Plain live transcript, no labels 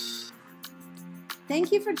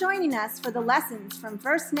Thank you for joining us for the Lessons from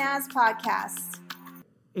First Naz podcast.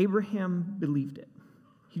 Abraham believed it.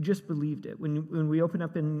 He just believed it. When we open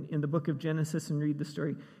up in the book of Genesis and read the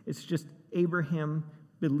story, it's just Abraham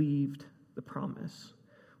believed the promise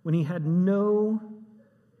when he had no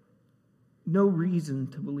reason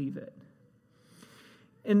to believe it.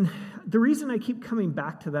 And the reason I keep coming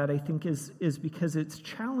back to that, I think, is because it's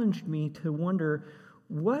challenged me to wonder,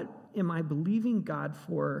 what am I believing God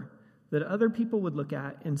for that other people would look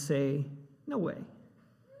at and say, no way,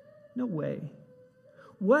 no way.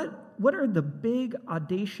 What are the big,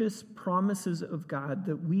 audacious promises of God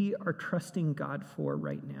that we are trusting God for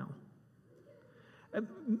right now?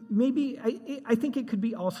 Maybe, I think it could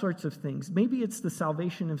be all sorts of things. Maybe it's the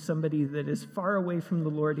salvation of somebody that is far away from the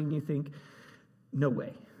Lord and you think, no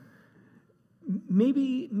way.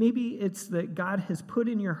 Maybe it's that God has put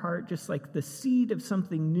in your heart just like the seed of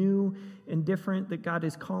something new and different that God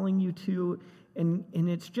is calling you to, and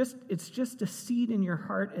it's just a seed in your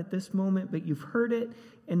heart at this moment, but you've heard it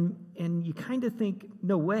and you kind of think,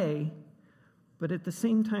 no way, but at the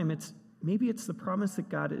same time maybe it's the promise that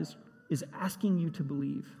God is asking you to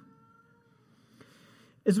believe.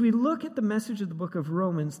 As we look at the message of the book of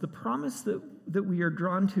Romans, the promise that we are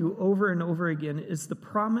drawn to over and over again is the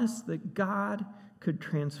promise that God could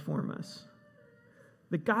transform us.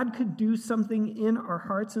 That God could do something in our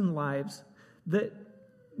hearts and lives that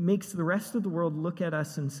makes the rest of the world look at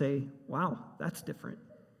us and say, wow, that's different.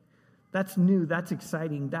 That's new, that's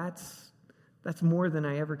exciting, that's more than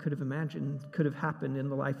I ever could have imagined could have happened in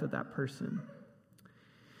the life of that person.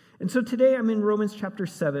 And so today I'm in Romans chapter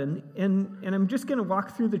 7, and I'm just going to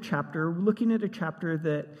walk through the chapter, looking at a chapter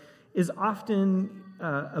that is often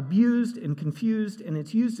abused and confused, and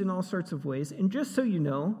it's used in all sorts of ways. And just so you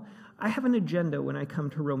know, I have an agenda when I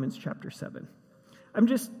come to Romans chapter 7.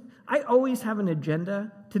 I always have an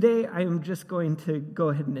agenda. Today I am just going to go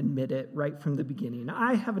ahead and admit it right from the beginning.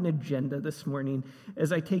 I have an agenda this morning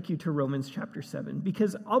as I take you to Romans chapter 7,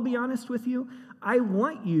 because I'll be honest with you, I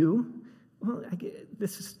want you... Well,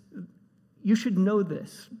 you should know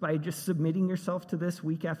this by just submitting yourself to this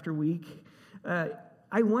week after week.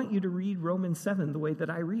 I want you to read Romans 7 the way that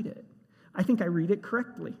I read it. I think I read it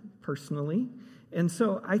correctly, personally. And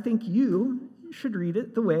so I think you should read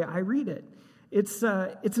it the way I read it. It's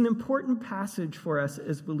an important passage for us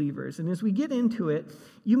as believers. And as we get into it,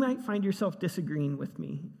 you might find yourself disagreeing with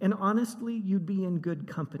me. And honestly, you'd be in good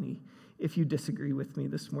company if you disagree with me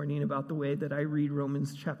this morning about the way that I read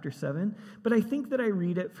Romans chapter 7. But I think that I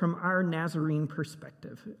read it from our Nazarene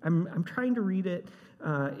perspective. I'm trying to read it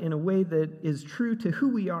in a way that is true to who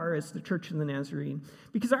we are as the Church of the Nazarene.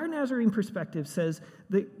 Because our Nazarene perspective says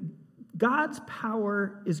that God's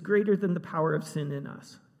power is greater than the power of sin in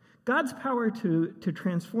us. God's power to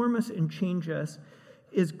transform us and change us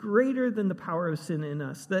is greater than the power of sin in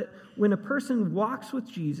us. That when a person walks with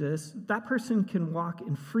Jesus, that person can walk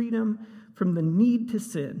in freedom from the need to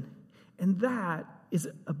sin. And that is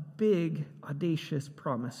a big, audacious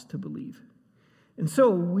promise to believe. And so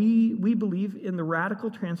we believe in the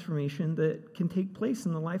radical transformation that can take place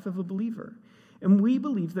in the life of a believer. And we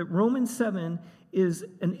believe that Romans 7 is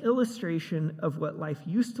an illustration of what life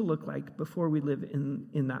used to look like before we live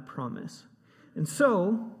in that promise. And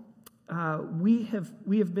so we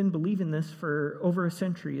have been believing this for over a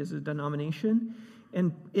century as a denomination,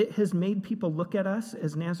 and it has made people look at us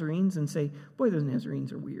as Nazarenes and say, boy, those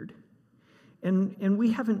Nazarenes are weird. And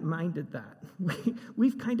we haven't minded that.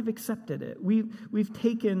 We've kind of accepted it. We've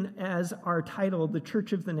taken as our title the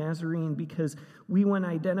Church of the Nazarene because we want to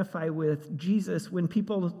identify with Jesus. When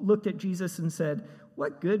people looked at Jesus and said,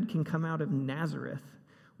 what good can come out of Nazareth?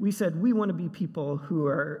 We said we want to be people who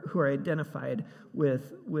are identified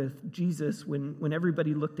with Jesus when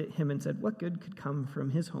everybody looked at him and said, what good could come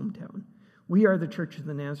from his hometown? We are the Church of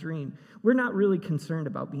the Nazarene. We're not really concerned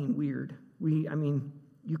about being weird.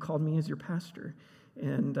 You called me as your pastor,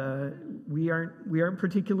 and we aren't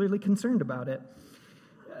particularly concerned about it.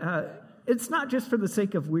 It's not just for the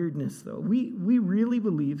sake of weirdness, though. We really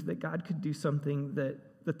believe that God could do something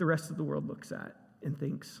that the rest of the world looks at and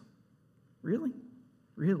thinks, really?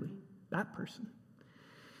 Really? That person?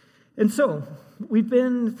 And so, we've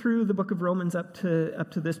been through the book of Romans up to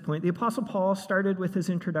this point. The Apostle Paul started with his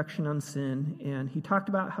introduction on sin, and he talked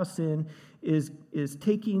about how sin is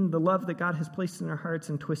taking the love that God has placed in our hearts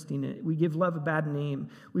and twisting it. We give love a bad name.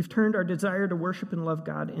 We've turned our desire to worship and love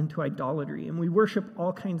God into idolatry, and we worship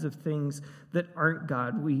all kinds of things that aren't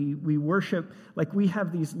God. We worship, like we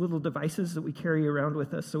have these little devices that we carry around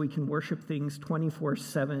with us so we can worship things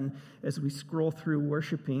 24/7 as we scroll through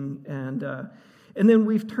worshiping, And then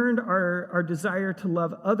we've turned our desire to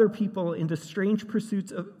love other people into strange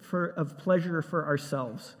pursuits of pleasure for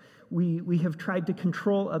ourselves. We have tried to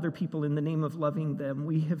control other people in the name of loving them.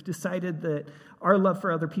 We have decided that our love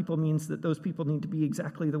for other people means that those people need to be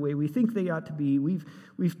exactly the way we think they ought to be.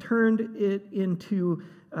 We've turned it into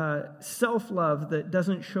self-love that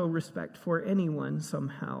doesn't show respect for anyone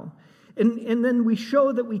somehow. And then we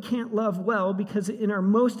show that we can't love well because in our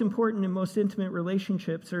most important and most intimate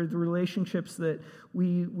relationships are the relationships that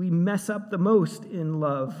we mess up the most in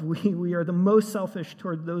love. We are the most selfish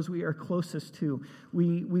toward those we are closest to.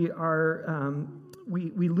 We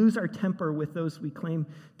lose our temper with those we claim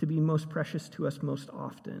to be most precious to us most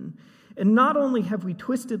often. And not only have we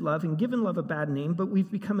twisted love and given love a bad name, but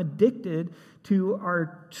we've become addicted to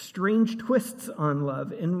our strange twists on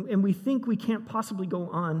love. And we think we can't possibly go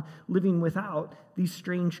on living without these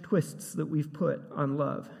strange twists that we've put on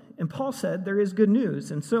love. And Paul said there is good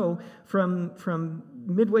news. And so from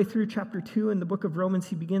midway through chapter 2 in the book of Romans,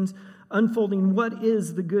 he begins unfolding what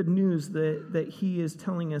is the good news that he is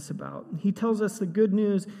telling us about. He tells us the good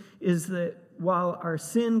news is that while our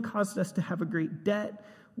sin caused us to have a great debt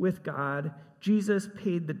with God, Jesus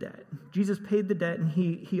paid the debt. Jesus paid the debt, and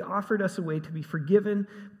he offered us a way to be forgiven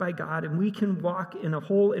by God, and we can walk in a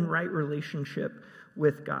whole and right relationship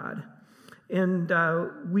with God. And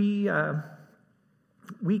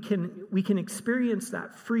we can experience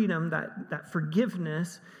that freedom, that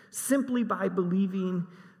forgiveness, simply by believing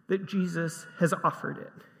that Jesus has offered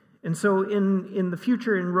it. And so in the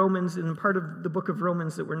future in Romans, in part of the book of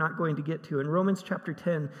Romans that we're not going to get to, in Romans chapter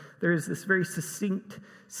 10, there is this very succinct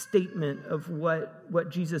statement of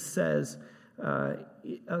what Jesus says,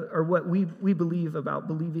 or what we believe about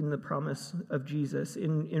believing the promise of Jesus.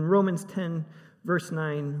 In Romans 10, verse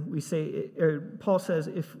 9, Paul says,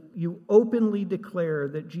 if you openly declare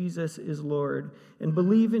that Jesus is Lord and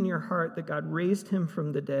believe in your heart that God raised him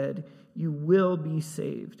from the dead, you will be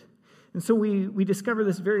saved. And so we discover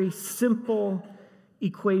this very simple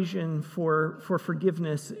equation for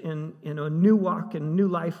forgiveness and a new walk and new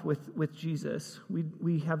life with Jesus.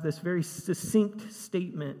 We have this very succinct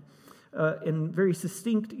statement and very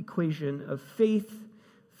succinct equation of faith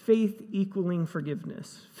equaling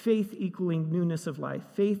forgiveness, faith equaling newness of life,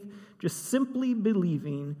 faith just simply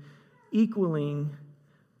believing equaling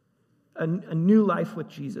a new life with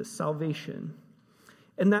Jesus, salvation.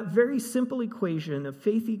 And that very simple equation of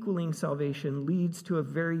faith equaling salvation leads to a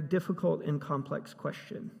very difficult and complex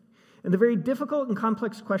question. And the very difficult and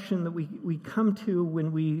complex question that we come to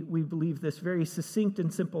when we believe this very succinct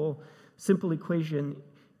and simple equation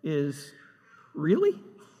is, really?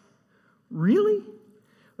 Really?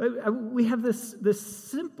 We have this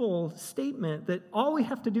simple statement that all we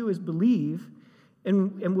have to do is believe,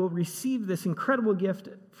 and we'll receive this incredible gift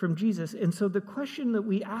from Jesus. And so the question that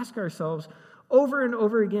we ask ourselves over and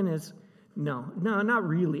over again is, no, not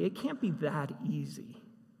really. It can't be that easy.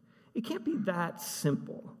 It can't be that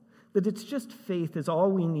simple, that it's just faith is all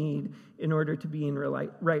we need in order to be in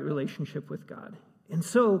right relationship with God. And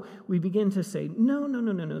so we begin to say, no.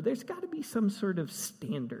 There's got to be some sort of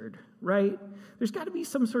standard, right? There's got to be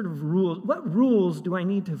some sort of rules. What rules do I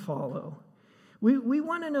need to follow? We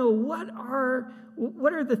want to know what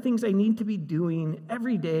are the things I need to be doing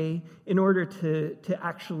every day in order to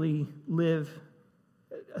actually live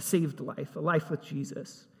a saved life, a life with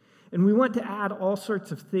Jesus. And we want to add all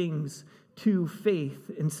sorts of things to faith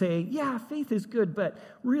and say, yeah, faith is good, but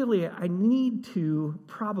really I need to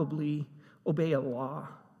probably obey a law.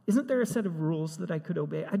 Isn't there a set of rules that I could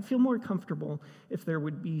obey? I'd feel more comfortable if there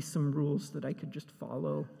would be some rules that I could just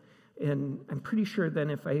follow. And I'm pretty sure then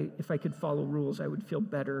if I could follow rules, I would feel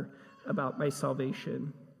better about my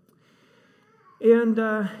salvation. And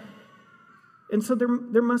so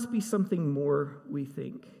there must be something more, we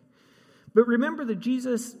think. But remember that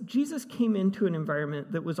Jesus came into an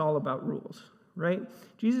environment that was all about rules, right?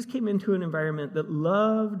 Jesus came into an environment that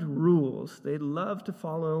loved rules. They loved to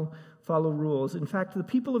follow rules. In fact, the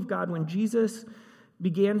people of God, when Jesus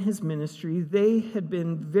began his ministry, they had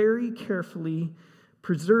been very carefully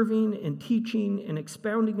preserving and teaching and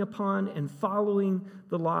expounding upon and following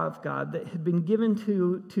the law of God that had been given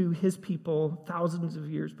to his people thousands of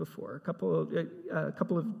years before, a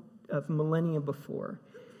couple of millennia before.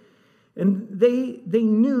 And they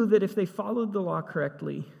knew that if they followed the law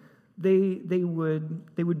correctly, they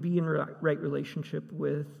would be in right relationship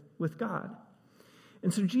with God.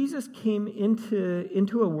 And so Jesus came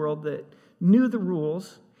into a world that knew the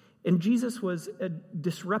rules, and Jesus was a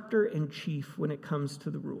disruptor in chief when it comes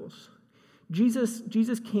to the rules.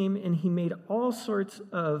 Jesus came and he made all sorts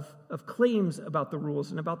of claims about the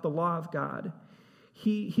rules and about the law of God.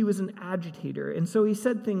 He was an agitator. And so he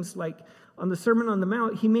said things like, on the Sermon on the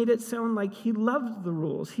Mount, he made it sound like he loved the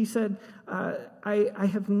rules. He said, I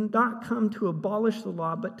have not come to abolish the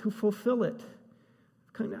law, but to fulfill it.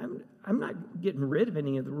 I'm not getting rid of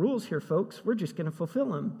any of the rules here, folks. We're just going to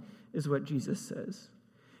fulfill them, is what Jesus says.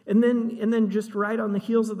 And then just right on the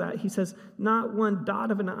heels of that, he says, not one dot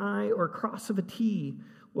of an I or cross of a T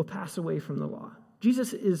will pass away from the law.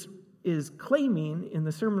 Jesus is claiming in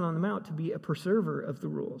the Sermon on the Mount to be a preserver of the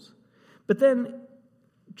rules. But then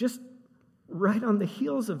just right on the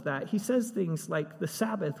heels of that, he says things like the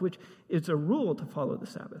Sabbath, which is a rule to follow the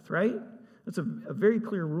Sabbath, right? That's a very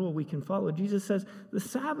clear rule we can follow. Jesus says the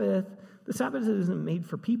Sabbath isn't made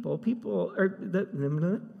for people. People aren't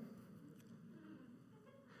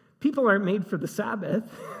made for the Sabbath.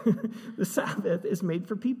 The Sabbath is made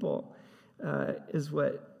for people, is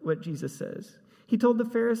what Jesus says. He told the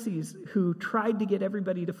Pharisees who tried to get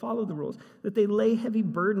everybody to follow the rules that they lay heavy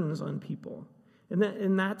burdens on people.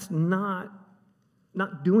 And that's not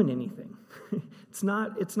doing anything. It's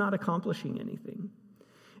not accomplishing anything.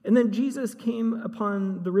 And then Jesus came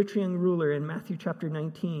upon the rich young ruler in Matthew chapter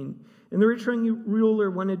 19. And the rich young ruler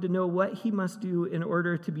wanted to know what he must do in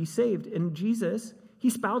order to be saved. And Jesus, he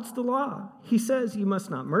spouts the law. He says, you must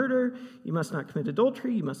not murder, you must not commit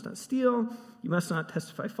adultery, you must not steal, you must not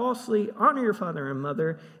testify falsely, honor your father and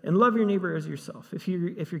mother, and love your neighbor as yourself. If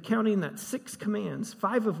you're counting that 6 commands,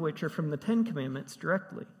 5 of which are from the 10 commandments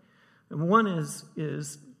directly. And one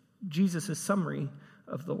is Jesus' summary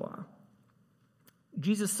of the law.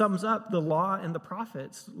 Jesus sums up the law and the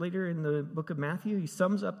prophets. Later in the book of Matthew, he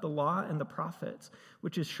sums up the law and the prophets,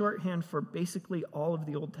 which is shorthand for basically all of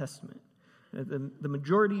the Old Testament. The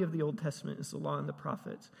majority of the Old Testament is the law and the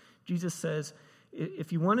prophets. Jesus says,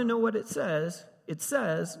 if you want to know what it says,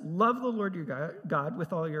 love the Lord your God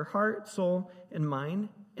with all your heart, soul, and mind,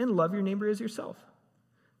 and love your neighbor as yourself.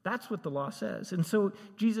 That's what the law says. And so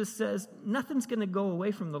Jesus says nothing's going to go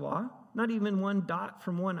away from the law. Not even one dot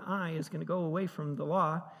from one I is going to go away from the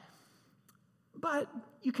law. But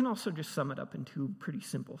you can also just sum it up in 2 pretty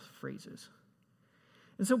simple phrases.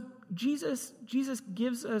 And so Jesus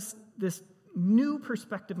gives us this new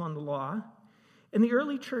perspective on the law. And the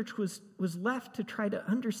early church was left to try to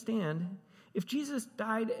understand if Jesus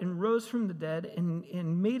died and rose from the dead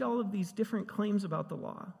and made all of these different claims about the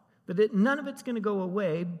law, that none of it's going to go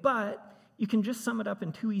away, but you can just sum it up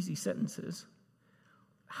in 2 easy sentences.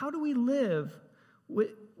 How do we live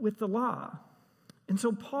with the law? And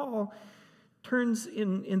so Paul turns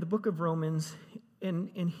in the book of Romans,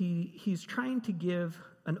 and he's trying to give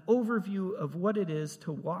an overview of what it is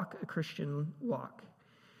to walk a Christian walk.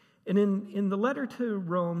 And in the letter to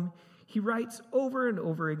Rome, he writes over and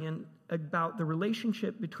over again about the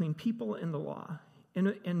relationship between people and the law,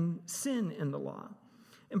 and sin and the law.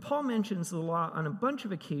 And Paul mentions the law on a bunch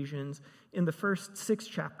of occasions in the first 6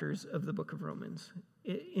 chapters of the book of Romans.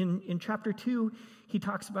 In chapter 2, he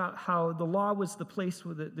talks about how the law was the place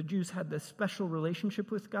where the Jews had this special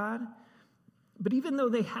relationship with God. But even though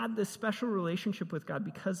they had this special relationship with God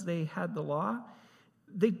because they had the law,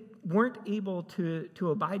 they weren't able to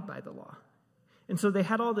abide by the law. And so they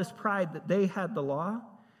had all this pride that they had the law,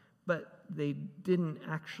 but they didn't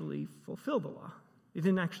actually fulfill the law. They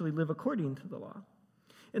didn't actually live according to the law.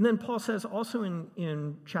 And then Paul says also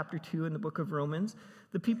in chapter 2 in the book of Romans,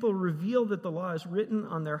 the people reveal that the law is written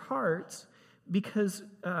on their hearts because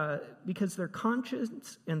their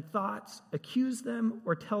conscience and thoughts accuse them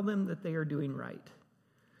or tell them that they are doing right.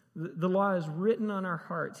 The law is written on our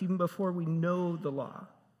hearts even before we know the law.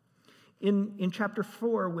 In chapter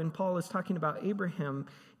 4, when Paul is talking about Abraham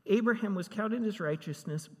was counted as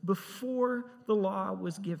righteousness before the law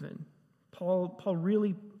was given. Paul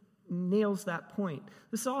really nails that point.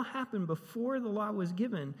 This all happened before the law was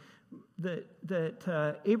given,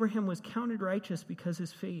 that Abraham was counted righteous because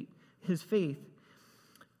his faith.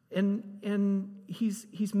 And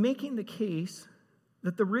he's making the case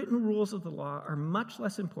that the written rules of the law are much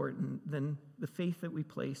less important than the faith that we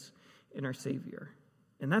place in our Savior.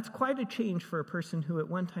 And that's quite a change for a person who at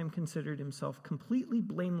one time considered himself completely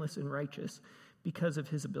blameless and righteous because of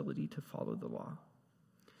his ability to follow the law.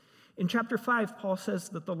 In chapter 5, Paul says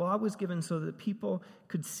that the law was given so that people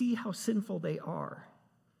could see how sinful they are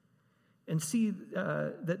and see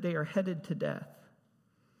that they are headed to death.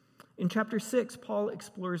 In chapter 6, Paul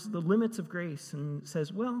explores the limits of grace and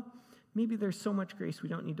says, well, maybe there's so much grace we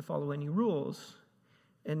don't need to follow any rules.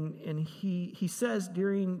 And he says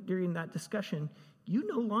during that discussion, you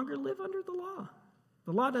no longer live under the law.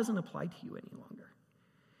 The law doesn't apply to you any longer.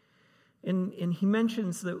 And he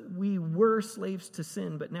mentions that we were slaves to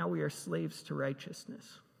sin, but now we are slaves to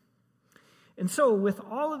righteousness. And so with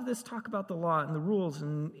all of this talk about the law and the rules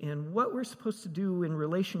and what we're supposed to do in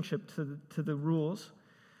relationship to the rules,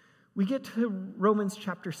 we get to Romans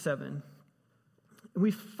chapter 7. And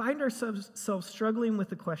we find ourselves struggling with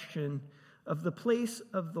the question of the place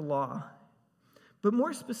of the law. But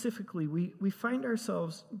more specifically, we find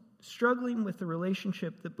ourselves struggling with the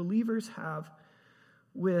relationship that believers have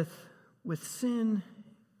with sin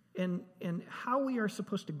and how we are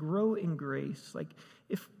supposed to grow in grace. Like,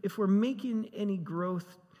 if we're making any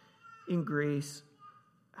growth in grace,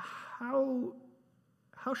 how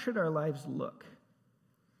should our lives look?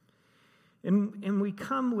 And we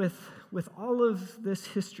come with all of this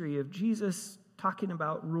history of Jesus talking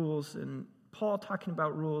about rules and Paul talking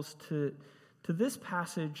about rules to this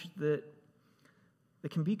passage that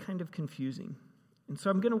can be kind of confusing. And so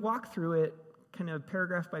I'm going to walk through it kind of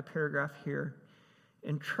paragraph by paragraph here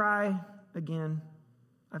and try again.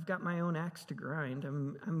 I've got my own axe to grind.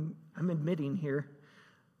 I'm admitting here.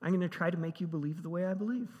 I'm going to try to make you believe the way I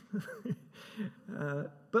believe.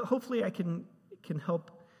 But hopefully I can help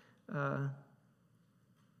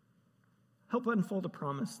unfold a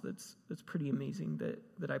promise that's pretty amazing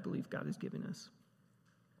that I believe God has given us.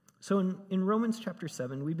 So in Romans chapter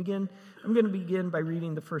 7, I'm going to begin by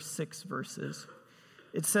reading the first 6 verses.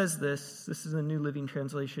 It says this is a New Living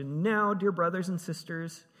Translation. Now, dear brothers and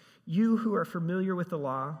sisters, you who are familiar with the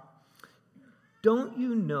law, don't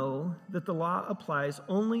you know that the law applies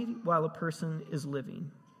only while a person is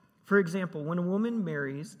living? For example, when a woman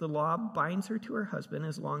marries, the law binds her to her husband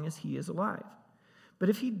as long as he is alive. But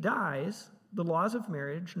if he dies, the laws of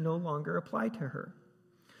marriage no longer apply to her.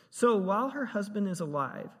 So while her husband is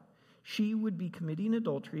alive, she would be committing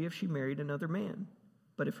adultery if she married another man.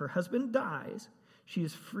 But if her husband dies, she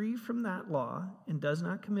is free from that law and does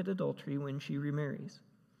not commit adultery when she remarries.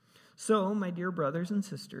 So, my dear brothers and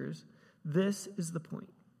sisters, this is the point.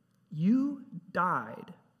 You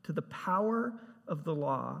died to the power of the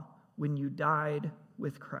law when you died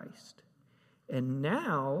with Christ. And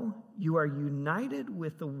now you are united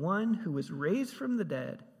with the one who was raised from the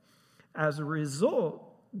dead. As a result,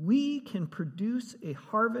 we can produce a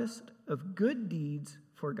harvest of good deeds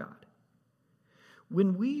for God.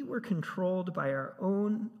 When we were controlled by our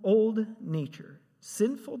own old nature,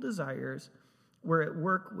 sinful desires were at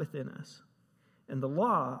work within us. And the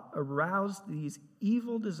law aroused these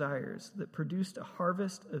evil desires that produced a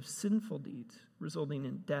harvest of sinful deeds, resulting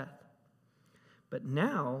in death. But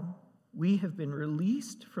now we have been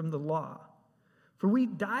released from the law, for we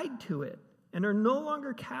died to it and are no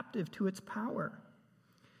longer captive to its power.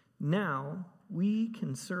 Now we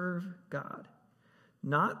can serve God,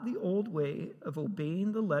 not the old way of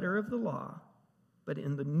obeying the letter of the law, but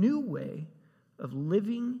in the new way of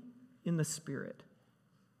living in the Spirit.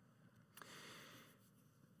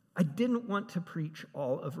 I didn't want to preach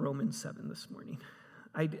all of Romans 7 this morning.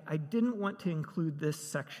 I didn't want to include this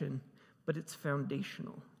section, but it's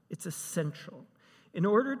foundational. It's essential. In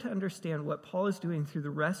order to understand what Paul is doing through the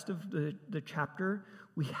rest of the chapter,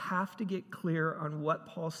 we have to get clear on what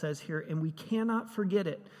Paul says here, and we cannot forget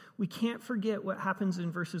it. We can't forget what happens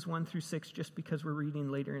in verses 1 through 6 just because we're reading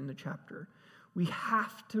later in the chapter. We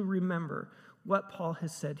have to remember what Paul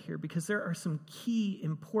has said here because there are some key,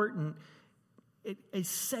 important,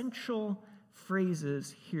 essential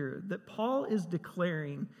phrases here that Paul is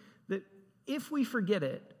declaring that if we forget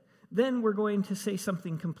it, then we're going to say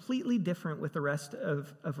something completely different with the rest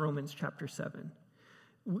of Romans chapter 7.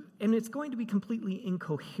 And it's going to be completely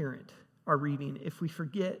incoherent, our reading, if we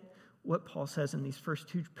forget what Paul says in these first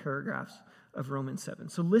 2 paragraphs of Romans 7.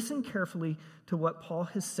 So listen carefully to what Paul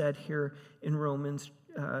has said here in Romans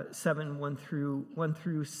 7, 1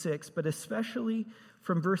 through 6, but especially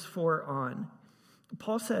from verse 4 on.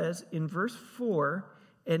 Paul says in verse 4,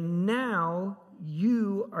 and now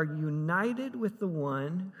you are united with the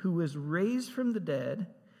one who was raised from the dead.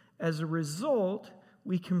 As a result,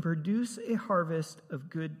 we can produce a harvest of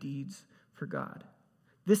good deeds for God.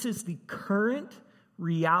 This is the current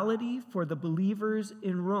reality for the believers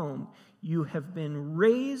in Rome. You have been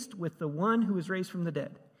raised with the one who was raised from the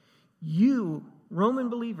dead. You, Roman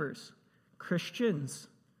believers, Christians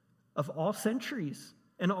of all centuries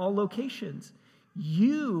and all locations,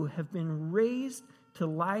 you have been raised to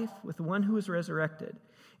life with the one who was resurrected.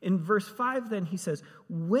 In verse 5, then, he says,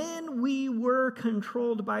 when we were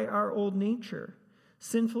controlled by our old nature,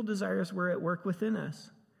 sinful desires were at work within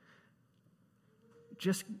us.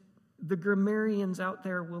 Just the grammarians out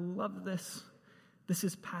there will love this. This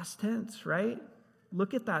is past tense, right?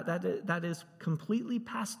 Look at that. That is completely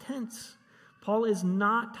past tense. Paul is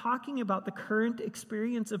not talking about the current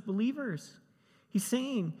experience of believers. He's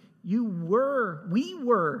saying, we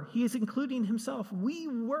were, he is including himself, we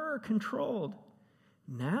were controlled.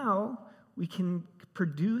 Now we can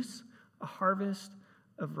produce a harvest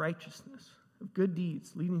of righteousness, of good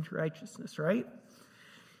deeds leading to righteousness, right?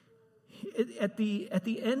 At the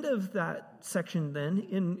end of that section then,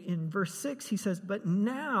 in verse 6, he says, but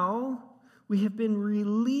now we have been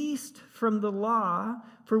released from the law,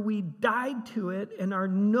 for we died to it and are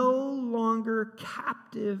no longer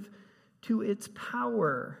captive to its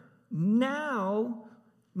power. Now,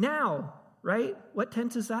 right? What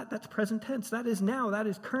tense is that? That's present tense. That is now. That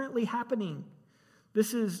is currently happening.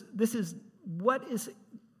 This is what is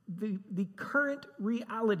the current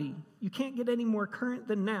reality. You can't get any more current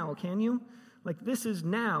than now, can you? Like, this is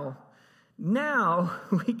now. Now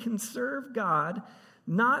we can serve God,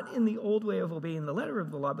 not in the old way of obeying the letter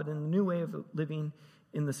of the law, but in the new way of living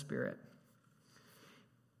in the Spirit.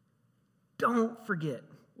 Don't forget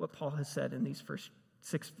what Paul has said in these first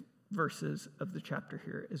 6 verses of the chapter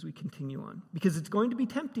here as we continue on. Because it's going to be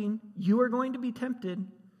tempting. You are going to be tempted.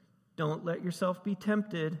 Don't let yourself be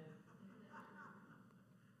tempted.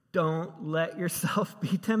 Don't let yourself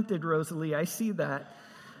be tempted, Rosalie. I see that.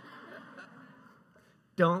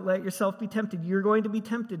 Don't let yourself be tempted. You're going to be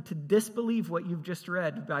tempted to disbelieve what you've just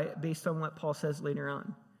read based on what Paul says later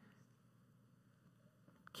on.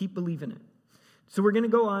 Keep believing it. So we're going to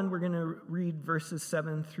go on. We're going to read verses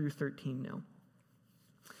 7 through 13 now.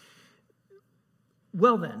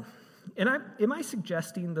 Well then, am I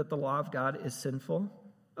suggesting that the law of God is sinful?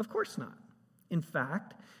 Of course not. In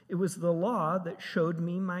fact, it was the law that showed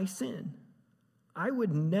me my sin. I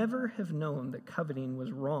would never have known that coveting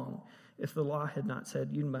was wrong if the law had not said,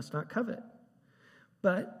 you must not covet.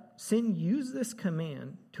 But sin used this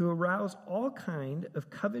command to arouse all kind of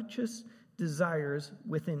covetous desires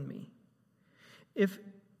within me. If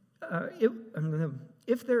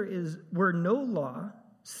there were no law,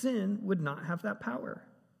 sin would not have that power.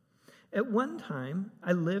 At one time,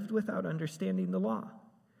 I lived without understanding the law.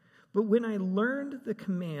 But when I learned the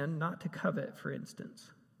command not to covet, for instance,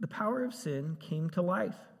 the power of sin came to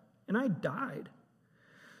life, and I died.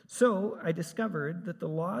 So I discovered that the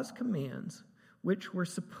law's commands, which were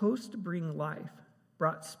supposed to bring life,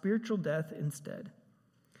 brought spiritual death instead.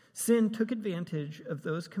 Sin took advantage of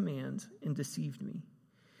those commands and deceived me.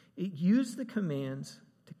 It used the commands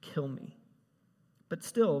to kill me. But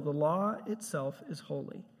still, the law itself is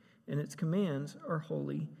holy, and its commands are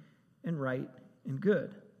holy and right and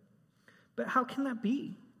good. But how can that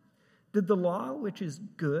be? Did the law, which is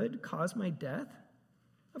good, cause my death?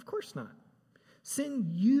 Of course not. Sin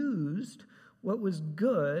used what was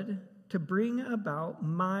good to bring about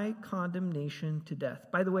my condemnation to death.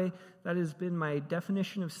 By the way, that has been my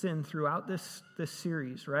definition of sin throughout this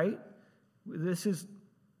series, right? This is,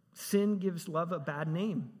 sin gives love a bad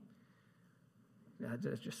name.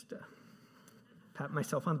 Just pat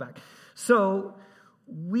myself on the back. So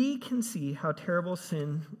we can see how terrible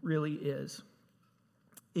sin really is.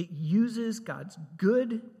 It uses God's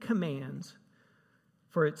good commands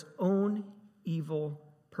for its own evil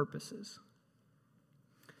purposes.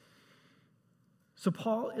 So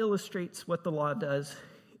Paul illustrates what the law does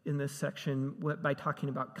in this section by talking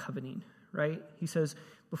about coveting, right? He says,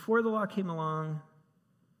 before the law came along,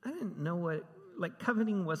 I didn't know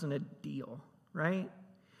coveting wasn't a deal, right?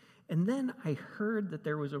 And then I heard that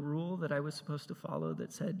there was a rule that I was supposed to follow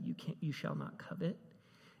that said you shall not covet.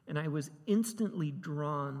 And I was instantly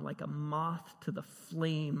drawn like a moth to the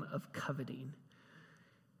flame of coveting.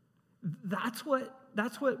 That's what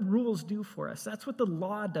rules do for us. That's what the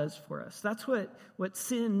law does for us. That's what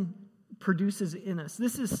sin produces in us.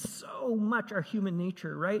 This is so much our human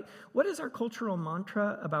nature, right? What is our cultural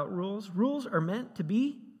mantra about rules? Rules are meant to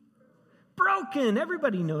be broken.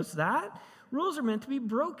 Everybody knows that. Rules are meant to be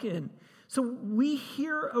broken. So we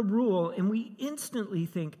hear a rule and we instantly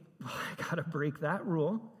think, I got to break that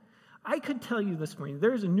rule. I could tell you this morning,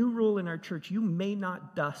 there's a new rule in our church. You may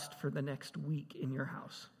not dust for the next week in your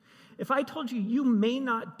house. If I told you may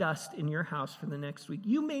not dust in your house for the next week,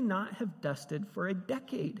 you may not have dusted for a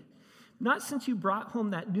decade. Not since you brought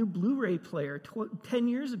home that new Blu-ray player 10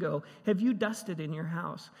 years ago have you dusted in your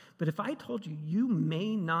house. But if I told you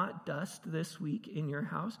may not dust this week in your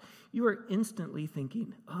house, you are instantly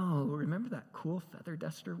thinking, oh, remember that cool feather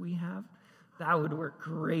duster we have? That would work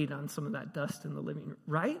great on some of that dust in the living room,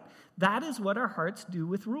 right? That is what our hearts do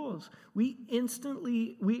with rules. We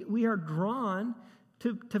are drawn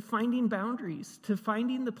to finding boundaries, to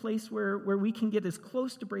finding the place where we can get as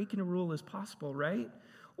close to breaking a rule as possible, right?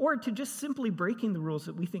 Or to just simply breaking the rules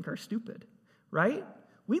that we think are stupid, right?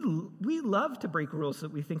 We love to break rules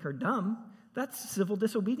that we think are dumb. That's civil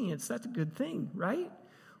disobedience. That's a good thing, right?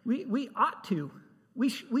 We ought to.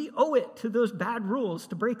 We owe it to those bad rules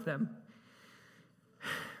to break them.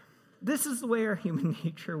 This is the way our human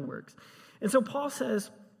nature works. And so Paul says,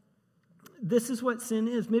 this is what sin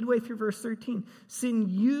is. Midway through verse 13, sin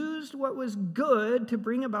used what was good to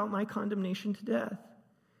bring about my condemnation to death.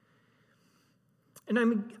 And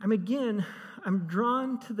I'm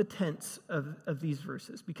drawn to the tense of these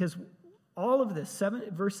verses because all of this,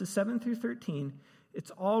 verses 7 through 13, it's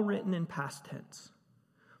all written in past tense.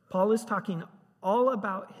 Paul is talking all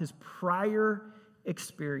about his prior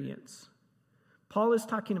experience. Paul is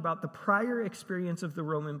talking about the prior experience of the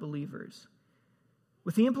Roman believers,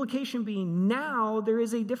 with the implication being now there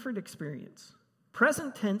is a different experience.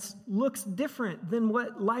 Present tense looks different than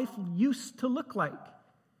what life used to look like.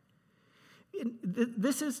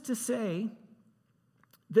 This is to say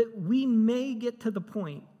that we may get to the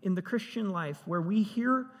point in the Christian life where we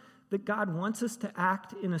hear that God wants us to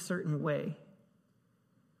act in a certain way.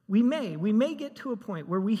 We may get to a point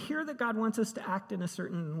where we hear that God wants us to act in a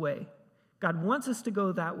certain way. God wants us to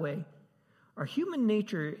go that way. Our human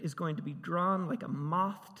nature is going to be drawn like a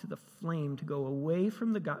moth to the flame to go away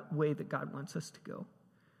from the way that God wants us to go.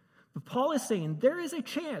 But Paul is saying there is a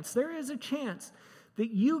chance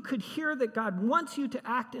that you could hear that God wants you to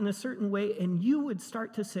act in a certain way, and you would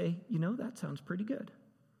start to say, that sounds pretty good.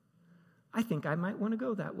 I think I might want to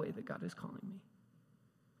go that way that God is calling me.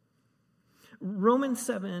 Romans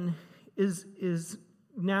 7 is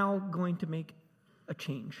now going to make a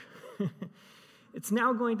change. It's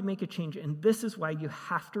now going to make a change, and this is why you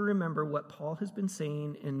have to remember what Paul has been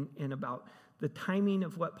saying and about the timing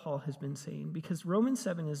of what Paul has been saying, because Romans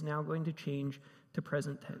 7 is now going to change to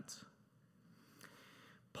present tense.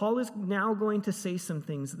 Paul is now going to say some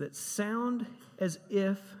things that sound as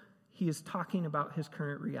if he is talking about his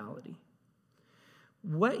current reality.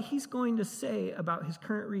 What he's going to say about his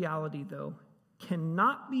current reality, though,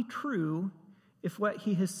 cannot be true if what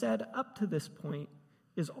he has said up to this point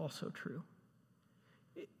is also true.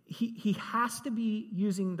 He has to be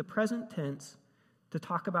using the present tense to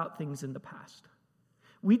talk about things in the past.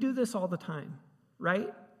 We do this all the time, right?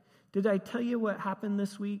 Did I tell you what happened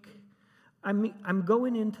this week? I'm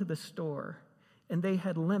going into the store, and they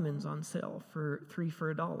had lemons on sale for 3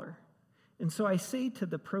 for $1. And so I say to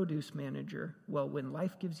the produce manager, well, when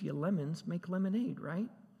life gives you lemons, make lemonade, right?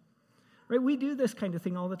 Right? We do this kind of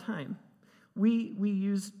thing all the time. We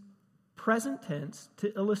use present tense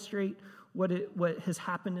to illustrate what has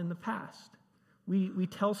happened in the past. We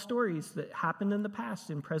tell stories that happened in the past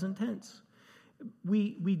in present tense.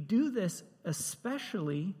 We do this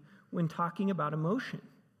especially when talking about emotion.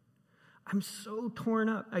 I'm so torn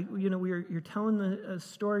up. You're telling a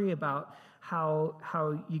story about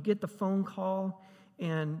how you get the phone call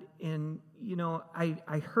and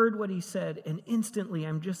I heard what he said, and instantly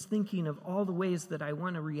I'm just thinking of all the ways that I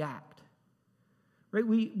want to react. Right?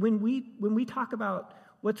 When we talk about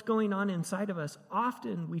what's going on inside of us,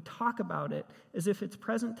 often we talk about it as if it's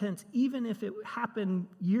present tense, even if it happened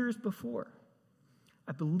years before.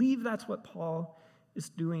 I believe that's what Paul is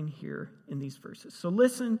doing here in these verses. So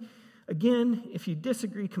listen, again, if you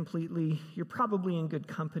disagree completely, you're probably in good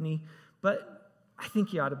company, but I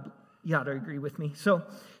think you ought to agree with me. So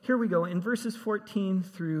here we go. In verses 14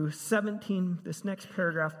 through 17, this next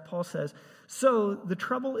paragraph, Paul says, "So the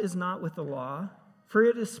trouble is not with the law, for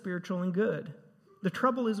it is spiritual and good. The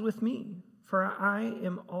trouble is with me, for I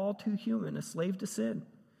am all too human, a slave to sin."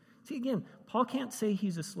 See, again, Paul can't say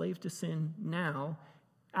he's a slave to sin now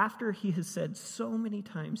after he has said so many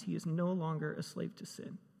times he is no longer a slave to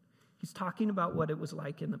sin. He's talking about what it was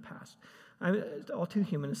like in the past. I'm all too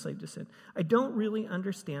human, a slave to sin. "I don't really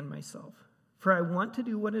understand myself, for I want to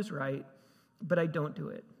do what is right, but I don't do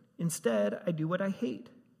it. Instead, I do what I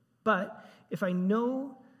hate. But if I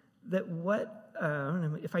know that what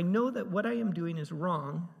I am doing is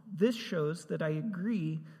wrong, this shows that I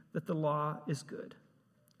agree that the law is good.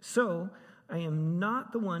 So I am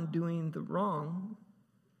not the one doing wrong.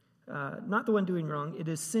 It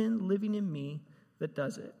is sin living in me that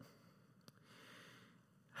does it."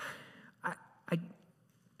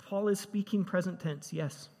 Paul is speaking present tense.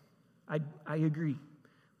 Yes, I agree.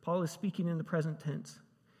 Paul is speaking in the present tense.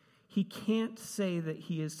 He can't say that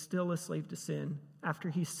he is still a slave to sin after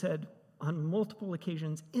he said on multiple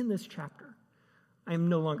occasions in this chapter, "I am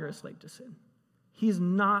no longer a slave to sin." He is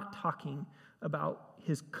not talking about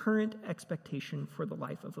his current expectation for the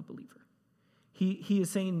life of a believer. He is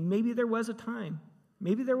saying, maybe there was a time.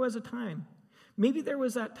 Maybe there was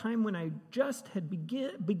that time when I just had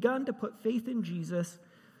begun to put faith in Jesus.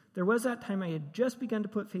 There was that time I had just begun to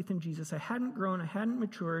put faith in Jesus. I hadn't grown, I hadn't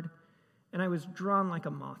matured, and I was drawn like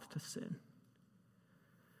a moth to sin.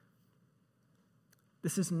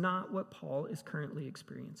 This is not what Paul is currently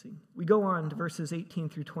experiencing. We go on to verses 18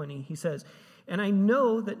 through 20. He says, "And I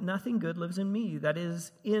know that nothing good lives in me, that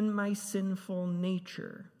is, in my sinful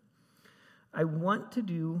nature. I want to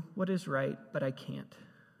do what is right, but I can't.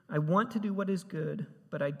 I want to do what is good,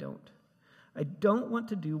 but I don't. I don't want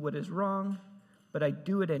to do what is wrong, but I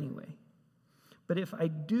do it anyway. But if I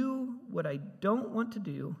do what I don't want to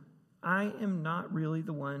do, I am not really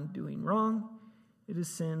the one doing wrong. It is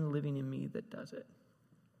sin living in me that does it."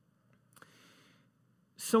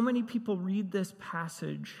 So many people read this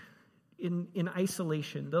passage in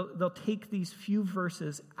isolation. They'll take these few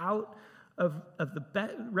verses out of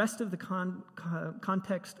the rest of the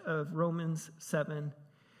context of Romans 7,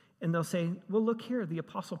 and they'll say, well, look here, the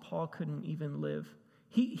Apostle Paul couldn't even live.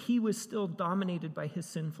 He was still dominated by his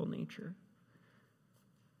sinful nature.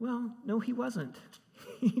 Well, no, he wasn't.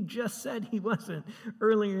 He just said he wasn't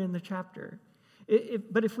earlier in the chapter.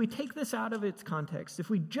 But if we take this out of its context, if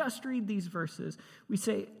we just read these verses, we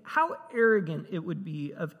say how arrogant it would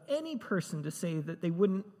be of any person to say that they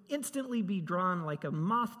wouldn't instantly be drawn like a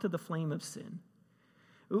moth to the flame of sin.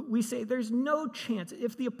 We say there's no chance.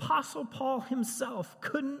 If the Apostle Paul himself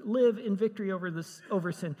couldn't live in victory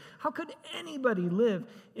over sin, how could anybody live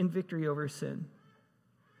in victory over sin?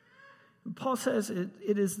 Paul says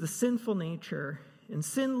it is the sinful nature and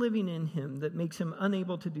sin living in him that makes him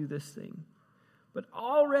unable to do this thing. But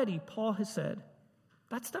already Paul has said,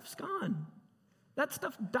 that stuff's gone. That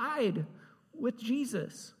stuff died with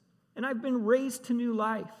Jesus, and I've been raised to new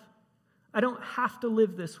life. I don't have to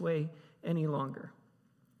live this way any longer.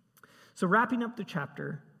 So wrapping up the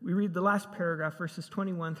chapter, we read the last paragraph, verses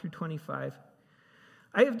 21 through 25.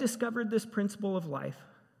 "I have discovered this principle of life,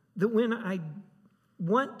 that when I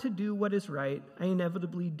want to do what is right, I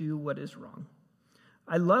inevitably do what is wrong.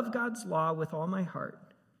 I love God's law with all my heart,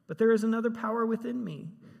 but there is another power within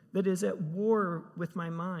me that is at war with my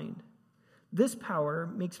mind. This power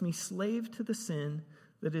makes me slave to the sin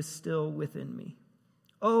that is still within me.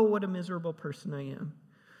 Oh, what a miserable person I am.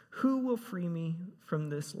 Who will free me from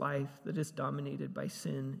this life that is dominated by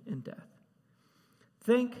sin and death?"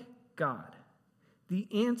 Thank God.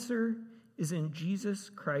 The answer is in Jesus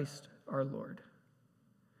Christ our Lord.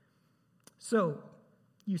 So,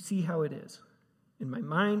 you see how it is. In my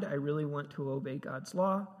mind, I really want to obey God's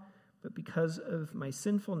law, but because of my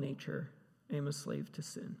sinful nature, I am a slave to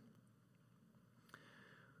sin.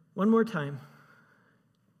 One more time.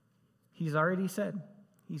 He's already said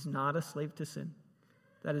he's not a slave to sin.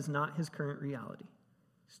 That is not his current reality.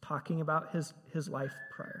 He's talking about his life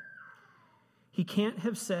prior. He can't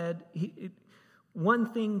have said,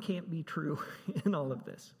 one thing can't be true in all of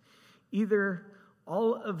this. Either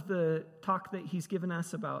all of the talk that he's given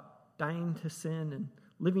us about dying to sin and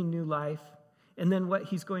living new life, and then what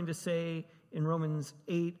he's going to say in Romans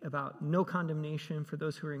 8 about no condemnation for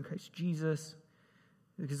those who are in Christ Jesus,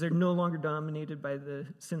 because they're no longer dominated by the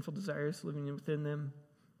sinful desires living within them.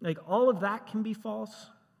 Like, all of that can be false,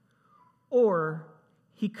 or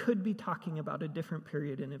he could be talking about a different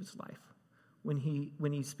period in his life when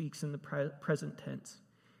he speaks in the present tense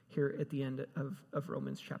here at the end of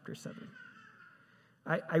Romans chapter 7.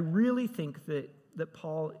 I really think that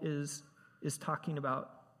Paul is talking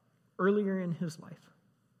about earlier in his life.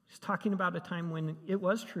 He's talking about a time when it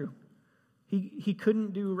was true. He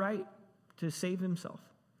couldn't do right to save himself.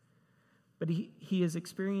 But he has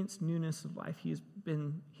experienced newness of life. He's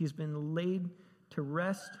been laid to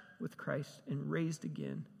rest with Christ and raised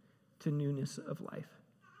again to newness of life.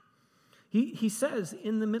 He says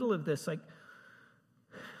in the middle of this, like,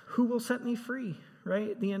 who will set me free?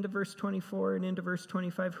 Right? At the end of verse 24 and into verse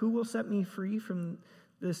 25, who will set me free from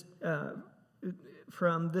this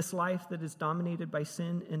life that is dominated by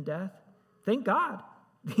sin and death? Thank God.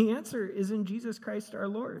 The answer is in Jesus Christ our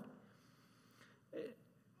Lord.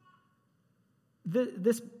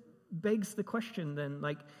 This begs the question then,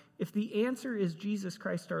 like, if the answer is Jesus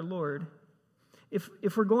Christ our Lord,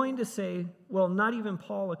 if we're going to say, well, not even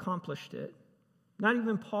Paul accomplished it, not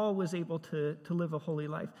even Paul was able to live a holy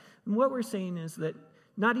life, and what we're saying is that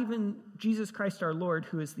not even Jesus Christ our Lord,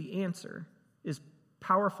 who is the answer, is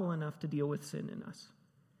powerful enough to deal with sin in us.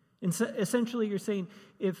 And so essentially you're saying,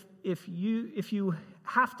 if you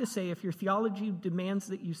have to say, if your theology demands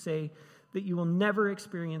that you say that you will never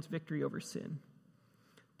experience victory over sin,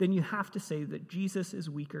 then you have to say that Jesus is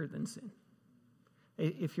weaker than sin.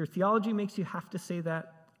 If your theology makes you have to say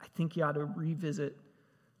that, I think you ought to revisit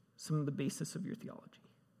some of the basis of your theology.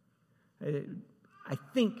 I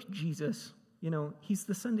think Jesus, he's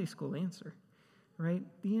the Sunday school answer, right?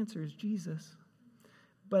 The answer is Jesus.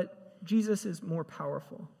 But Jesus is more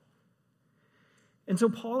powerful. And so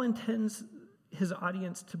Paul intends his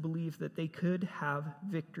audience to believe that they could have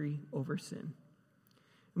victory over sin.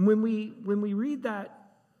 And when we read that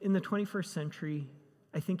in the 21st century,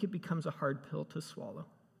 I think it becomes a hard pill to swallow.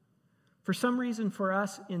 For some reason, for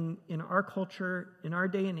us in our culture, in our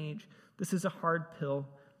day and age, this is a hard pill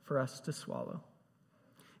for us to swallow.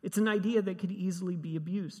 It's an idea that could easily be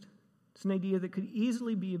abused. It's an idea that could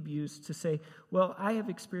easily be abused to say, well, I have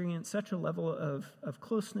experienced such a level of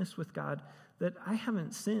closeness with God that I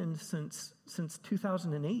haven't sinned since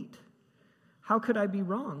 2008. How could I be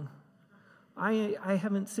wrong? I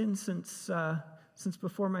haven't sinned since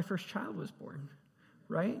before my first child was born,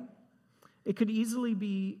 right? It could be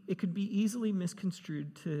easily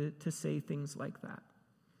misconstrued to say things like that.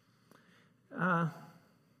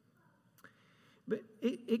 But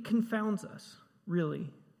it confounds us, really,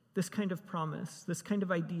 this kind of promise, this kind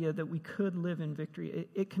of idea that we could live in victory.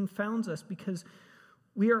 It confounds us because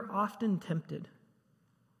we are often tempted.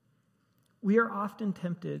 We are often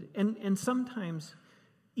tempted, and sometimes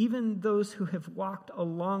even those who have walked a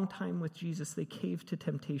long time with Jesus, they cave to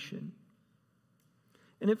temptation.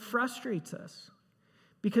 And it frustrates us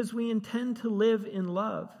because we intend to live in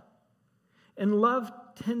love. And love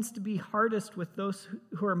tends to be hardest with those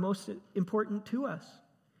who are most important to us.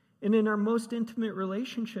 And in our most intimate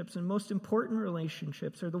relationships and most important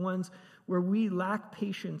relationships are the ones where we lack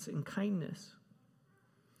patience and kindness.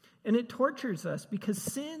 And it tortures us because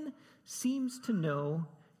sin seems to know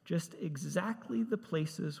just exactly the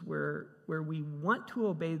places where we want to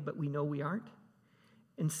obey, but we know we aren't.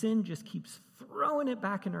 And sin just keeps throwing it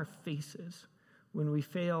back in our faces when we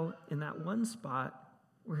fail in that one spot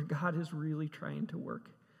where God is really trying to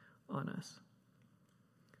work on us.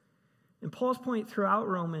 And Paul's point throughout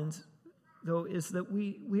Romans, though, is that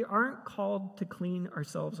we aren't called to clean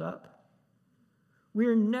ourselves up. We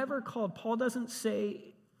are never called. Paul doesn't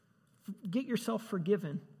say, get yourself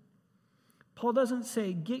forgiven. Paul doesn't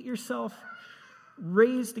say, get yourself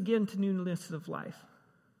raised again to newness of life.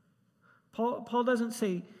 Paul doesn't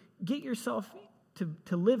say, get yourself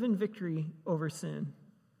to live in victory over sin.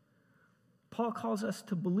 Paul calls us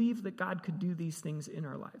to believe that God could do these things in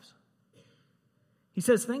our lives. He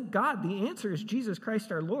says, thank God, the answer is Jesus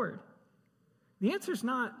Christ our Lord. The answer is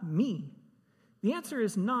not me. The answer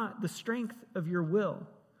is not the strength of your will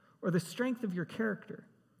or the strength of your character.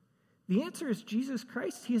 The answer is Jesus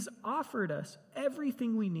Christ. He has offered us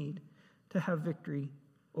everything we need to have victory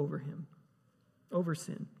over him, over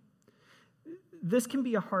sin. This can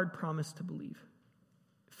be a hard promise to believe.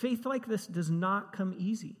 Faith like this does not come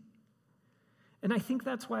easy. And I think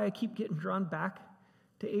that's why I keep getting drawn back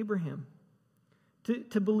to Abraham.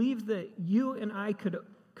 To believe that you and I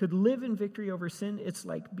could live in victory over sin, it's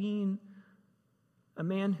like being a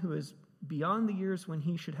man who is beyond the years when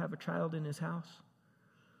he should have a child in his house,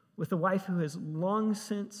 with a wife who has long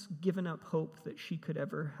since given up hope that she could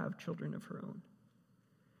ever have children of her own.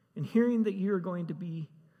 And hearing that you are going to be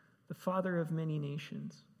the father of many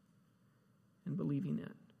nations and believing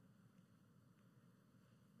it.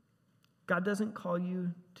 God doesn't call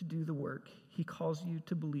you to do the work. He calls you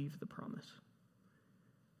to believe the promise.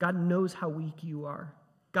 God knows how weak you are.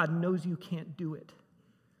 God knows you can't do it.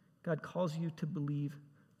 God calls you to believe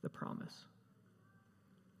the promise.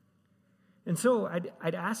 And so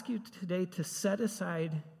I'd ask you today to set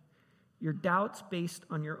aside your doubts based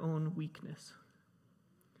on your own weakness.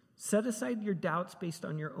 Set aside your doubts based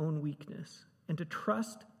on your own weakness and to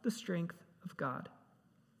trust the strength of God.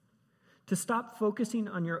 To stop focusing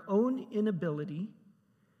on your own inability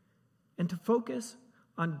and to focus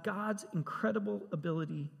on God's incredible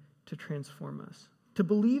ability to transform us. To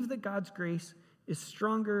believe that God's grace is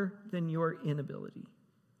stronger than your inability.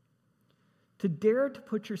 To dare to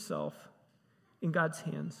put yourself in God's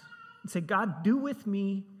hands and say, God, do with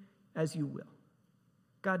me as you will.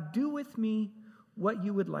 God, do with me what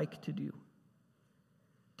you would like to do.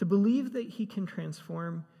 To believe that he can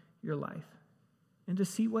transform your life and to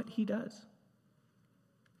see what he does.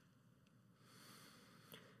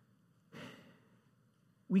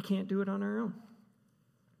 We can't do it on our own.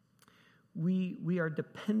 We are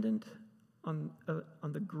dependent on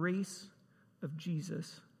the grace of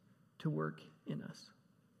Jesus to work in us.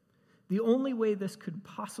 The only way this could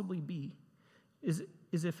possibly be is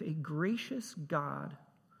if a gracious God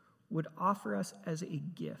would offer us as a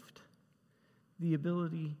gift the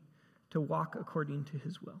ability to walk according to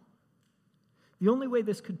his will. The only way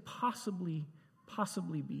this could possibly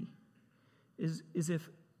be is if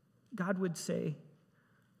God would say,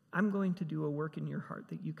 I'm going to do a work in your heart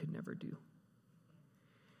that you could never do.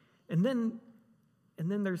 And then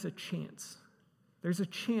there's a chance. There's a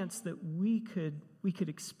chance that we could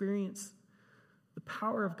experience the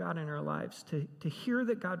power of God in our lives, to hear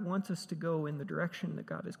that God wants us to go in the direction that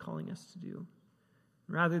God is calling us to do,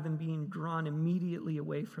 rather than being drawn immediately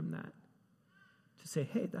away from that, to say,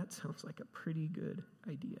 hey, that sounds like a pretty good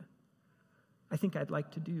idea. I think I'd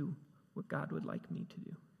like to do what God would like me to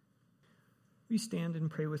do. Will you stand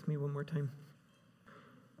and pray with me one more time?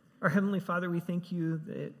 Our Heavenly Father, we thank you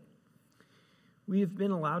that we have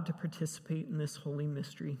been allowed to participate in this holy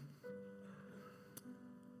mystery.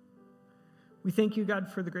 We thank you,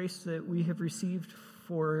 God, for the grace that we have received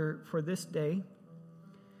for this day.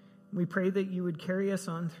 We pray that you would carry us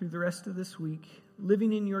on through the rest of this week,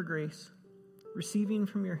 living in your grace, receiving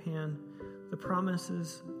from your hand the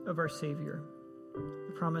promises of our Savior,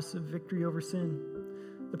 the promise of victory over sin,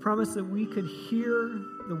 the promise that we could hear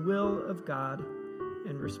the will of God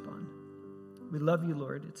and respond. We love you,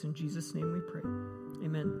 Lord. It's in Jesus' name we pray.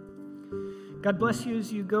 Amen. God bless you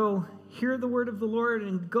as you go. Hear the word of the Lord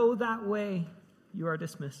and go that way. You are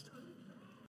dismissed.